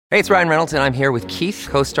Hey, it's Ryan Reynolds, and I'm here with Keith,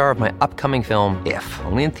 co-star of my upcoming film, If,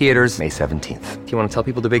 only in theaters May 17th. Do you want to tell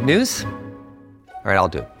people the big news? All right, I'll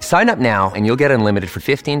do it. Sign up now and you'll get unlimited for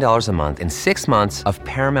 $15 a month and 6 months of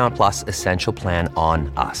Paramount Plus Essential Plan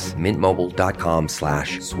on us.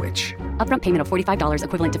 MintMobile.com/switch. Upfront payment of $45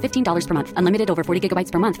 equivalent to $15 per month. Unlimited over 40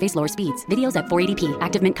 gigabytes per month. Face lower speeds. Videos at 480p.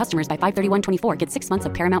 Active Mint customers by 531.24 get 6 months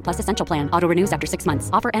of Paramount Plus Essential Plan. Auto renews after 6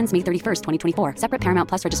 months. Offer ends May 31st, 2024. Separate Paramount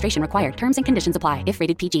Plus registration required. Terms and conditions apply if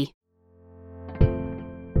rated PG.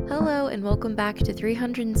 Hello and welcome back to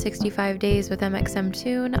 365 Days with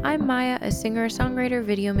MXMtoon. I'm Maya, a singer, songwriter,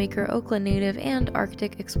 video maker, Oakland native, and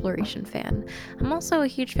Arctic exploration fan. I'm also a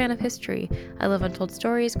huge fan of history. I love untold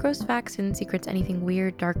stories, gross facts, and secrets, anything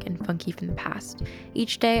weird, dark, and funky from the past.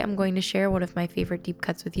 Each day I'm going to share one of my favorite deep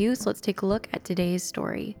cuts with you, so let's take a look at today's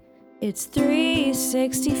story. It's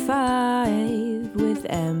 365 with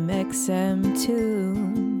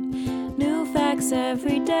MXMtoon. New facts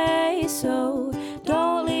every day, so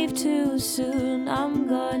don't leave too soon. I'm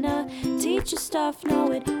gonna teach you stuff,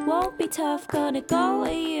 no it won't be tough. Gonna go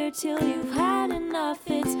a year till you've had enough.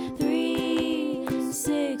 It's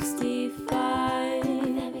 365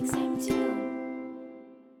 MXMtoon.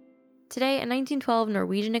 Today, in 1912,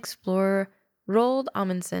 Norwegian explorer Roald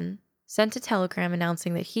Amundsen sent a telegram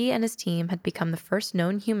announcing that he and his team had become the first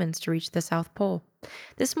known humans to reach the South Pole.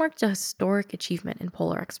 This marked a historic achievement in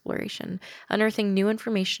polar exploration, unearthing new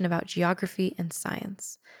information about geography and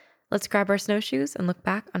science. Let's grab our snowshoes and look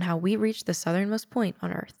back on how we reached the southernmost point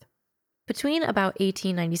on Earth. Between about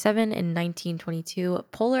 1897 and 1922,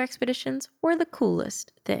 polar expeditions were the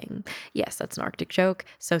coolest thing. Yes, that's an Arctic joke,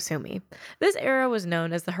 so sue me. This era was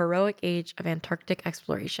known as the heroic age of Antarctic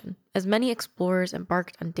exploration, as many explorers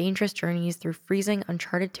embarked on dangerous journeys through freezing,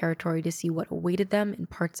 uncharted territory to see what awaited them in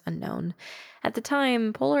parts unknown. At the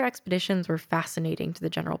time, polar expeditions were fascinating to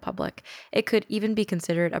the general public. It could even be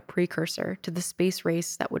considered a precursor to the space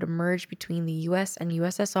race that would emerge between the US and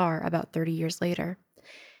USSR about 30 years later.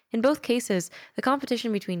 In both cases, the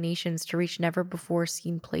competition between nations to reach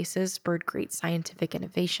never-before-seen places spurred great scientific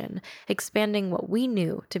innovation, expanding what we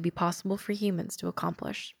knew to be possible for humans to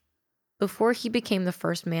accomplish. Before he became the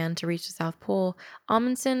first man to reach the South Pole,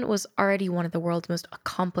 Amundsen was already one of the world's most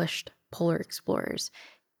accomplished polar explorers.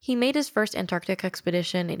 He made his first Antarctic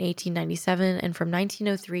expedition in 1897, and from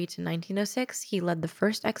 1903 to 1906, he led the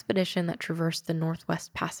first expedition that traversed the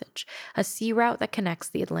Northwest Passage, a sea route that connects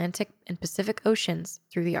the Atlantic and Pacific Oceans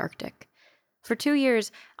through the Arctic. For 2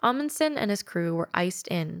 years, Amundsen and his crew were iced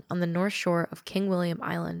in on the north shore of King William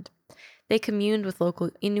Island. They communed with local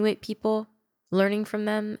Inuit people, learning from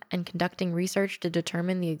them and conducting research to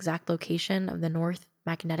determine the exact location of the North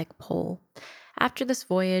Magnetic Pole. After this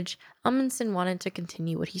voyage, Amundsen wanted to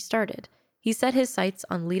continue what he started. He set his sights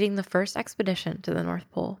on leading the first expedition to the North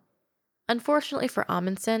Pole. Unfortunately for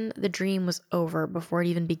Amundsen, the dream was over before it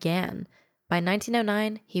even began. By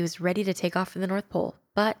 1909, he was ready to take off for the North Pole,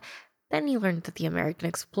 but then he learned that the American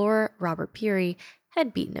explorer, Robert Peary,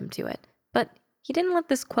 had beaten him to it. But he didn't let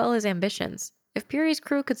this quell his ambitions. If Peary's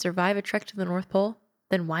crew could survive a trek to the North Pole,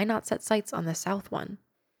 then why not set sights on the south one?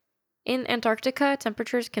 In Antarctica,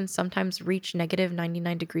 temperatures can sometimes reach negative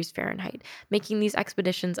 99 degrees Fahrenheit, making these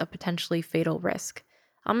expeditions a potentially fatal risk.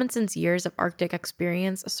 Amundsen's years of Arctic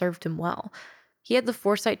experience served him well. He had the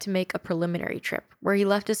foresight to make a preliminary trip, where he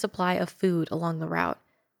left a supply of food along the route.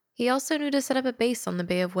 He also knew to set up a base on the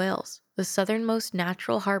Bay of Whales, the southernmost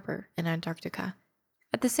natural harbor in Antarctica.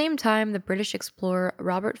 At the same time, the British explorer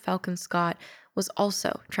Robert Falcon Scott was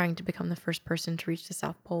also trying to become the first person to reach the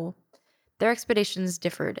South Pole. Their expeditions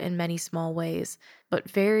differed in many small ways, but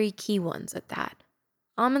very key ones at that.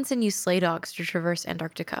 Amundsen used sleigh dogs to traverse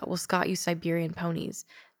Antarctica, while Scott used Siberian ponies,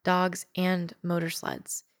 dogs, and motor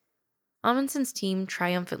sleds. Amundsen's team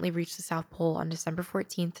triumphantly reached the South Pole on December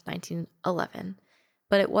 14, 1911,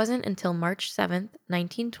 but it wasn't until March 7,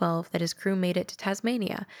 1912 that his crew made it to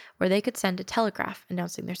Tasmania, where they could send a telegraph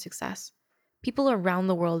announcing their success. People around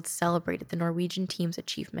the world celebrated the Norwegian team's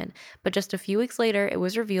achievement, but just a few weeks later, it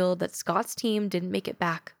was revealed that Scott's team didn't make it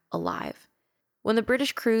back alive. When the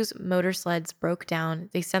British crew's motor sleds broke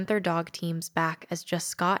down, they sent their dog teams back as just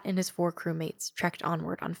Scott and his 4 crewmates trekked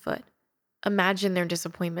onward on foot. Imagine their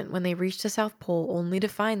disappointment when they reached the South Pole only to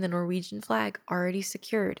find the Norwegian flag already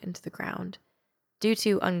secured into the ground. Due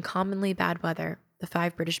to uncommonly bad weather, the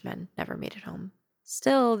 5 British men never made it home.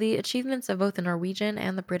 Still, the achievements of both the Norwegian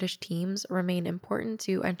and the British teams remain important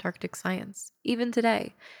to Antarctic science, even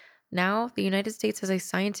today. Now, the United States has a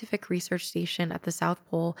scientific research station at the South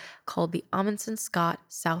Pole called the Amundsen-Scott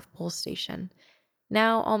South Pole Station.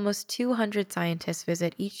 Now, almost 200 scientists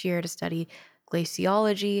visit each year to study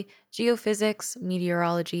glaciology, geophysics,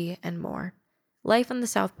 meteorology, and more. Life on the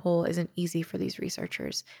South Pole isn't easy for these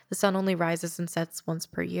researchers. The sun only rises and sets once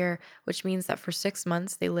per year, which means that for 6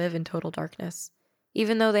 months they live in total darkness.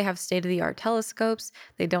 Even though they have state-of-the-art telescopes,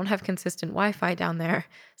 they don't have consistent Wi-Fi down there.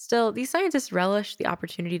 Still, these scientists relish the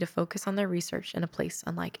opportunity to focus on their research in a place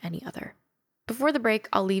unlike any other. Before the break,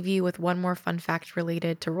 I'll leave you with one more fun fact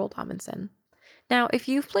related to Roald Amundsen. Now, if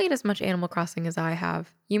you've played as much Animal Crossing as I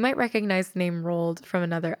have, you might recognize the name Roald from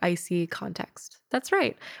another icy context. That's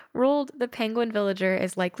right, Roald, the penguin villager,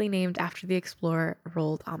 is likely named after the explorer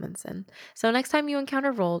Roald Amundsen. So next time you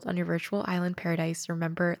encounter Roald on your virtual island paradise,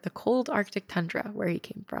 remember the cold Arctic tundra where he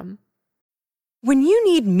came from. When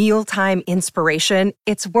you need mealtime inspiration,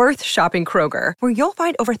 it's worth shopping Kroger, where you'll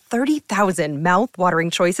find over 30,000 mouth-watering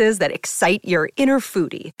choices that excite your inner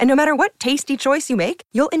foodie. And no matter what tasty choice you make,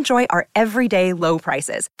 you'll enjoy our everyday low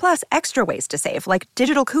prices, plus extra ways to save, like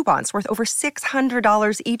digital coupons worth over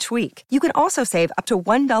 $600 each week. You can also save up to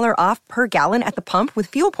 $1 off per gallon at the pump with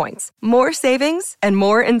fuel points. More savings and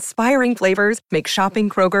more inspiring flavors make shopping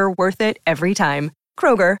Kroger worth it every time.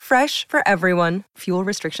 Kroger, fresh for everyone. Fuel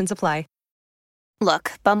restrictions apply.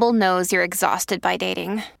 Look, Bumble knows you're exhausted by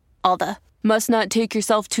dating. All the, must not take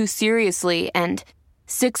yourself too seriously, and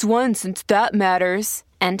 6'1" since that matters,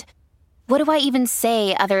 and what do I even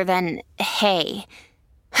say other than, hey?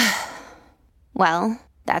 Well,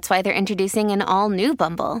 that's why they're introducing an all-new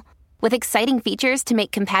Bumble, with exciting features to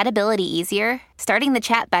make compatibility easier, starting the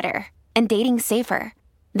chat better, and dating safer.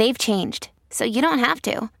 They've changed, so you don't have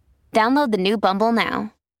to. Download the new Bumble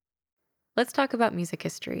now. Let's talk about music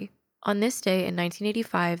history. On this day in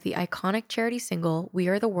 1985, the iconic charity single We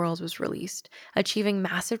Are the World was released, achieving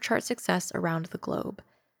massive chart success around the globe.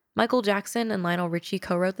 Michael Jackson and Lionel Richie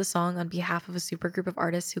co-wrote the song on behalf of a supergroup of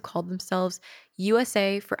artists who called themselves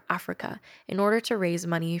USA for Africa in order to raise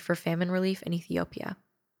money for famine relief in Ethiopia.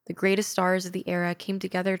 The greatest stars of the era came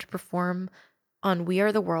together to perform on We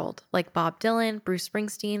Are the World, like Bob Dylan, Bruce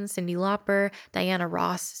Springsteen, Cyndi Lauper, Diana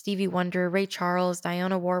Ross, Stevie Wonder, Ray Charles,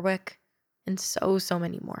 Dionne Warwick, and so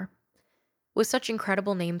many more. With such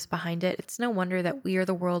incredible names behind it, it's no wonder that We Are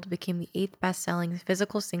the World became the 8th best-selling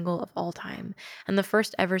physical single of all time, and the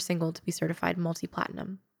first ever single to be certified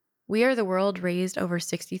multi-platinum. We Are the World raised over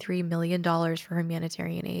 $63 million for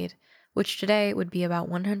humanitarian aid, which today would be about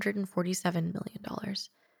 $147 million.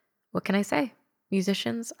 What can I say?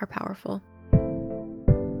 Musicians are powerful.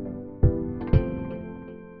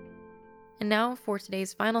 And now for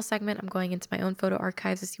today's final segment, I'm going into my own photo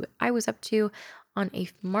archives to see what I was up to on a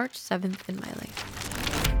March 7th in my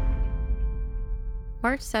life.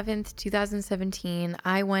 March 7th, 2017,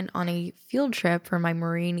 I went on a field trip for my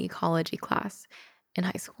marine ecology class in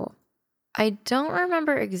high school. I don't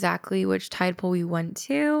remember exactly which tide pool we went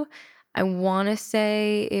to. I want to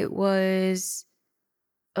say it was,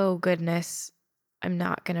 oh goodness, I'm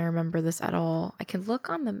not going to remember this at all. I can look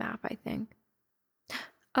on the map, I think.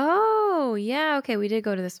 Oh, yeah, okay, we did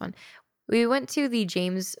go to this one. We went to the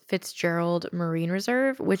James Fitzgerald Marine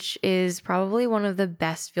Reserve, which is probably one of the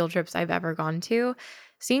best field trips I've ever gone to.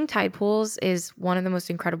 Seeing tide pools is one of the most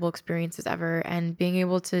incredible experiences ever, and being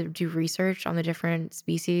able to do research on the different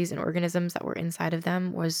species and organisms that were inside of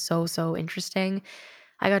them was so interesting.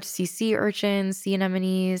 I got to see sea urchins, sea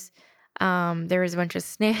anemones. There was a bunch of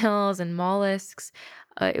snails and mollusks.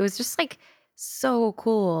 It was just like so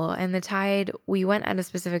cool. And the tide, we went at a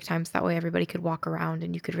specific time so that way everybody could walk around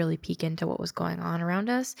and you could really peek into what was going on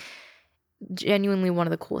around us. Genuinely one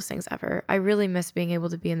of the coolest things ever. I really miss being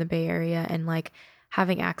able to be in the Bay Area and like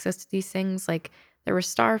having access to these things. Like there were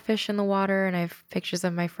starfish in the water and I have pictures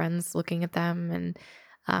of my friends looking at them, and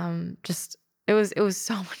just it was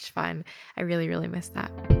so much fun. I really miss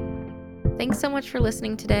that. Thanks so much for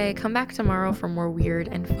listening today. Come back tomorrow for more weird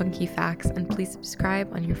and funky facts, and please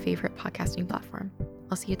subscribe on your favorite podcasting platform.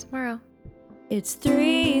 I'll see you tomorrow. It's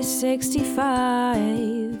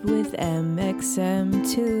 365 with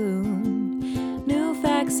MXM2. New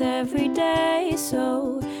facts every day,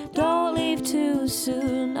 so don't leave too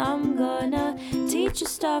soon. I'm gonna teach you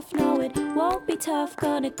stuff, no it won't be tough.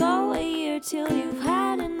 Gonna go a year till you've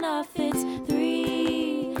had enough. It's 3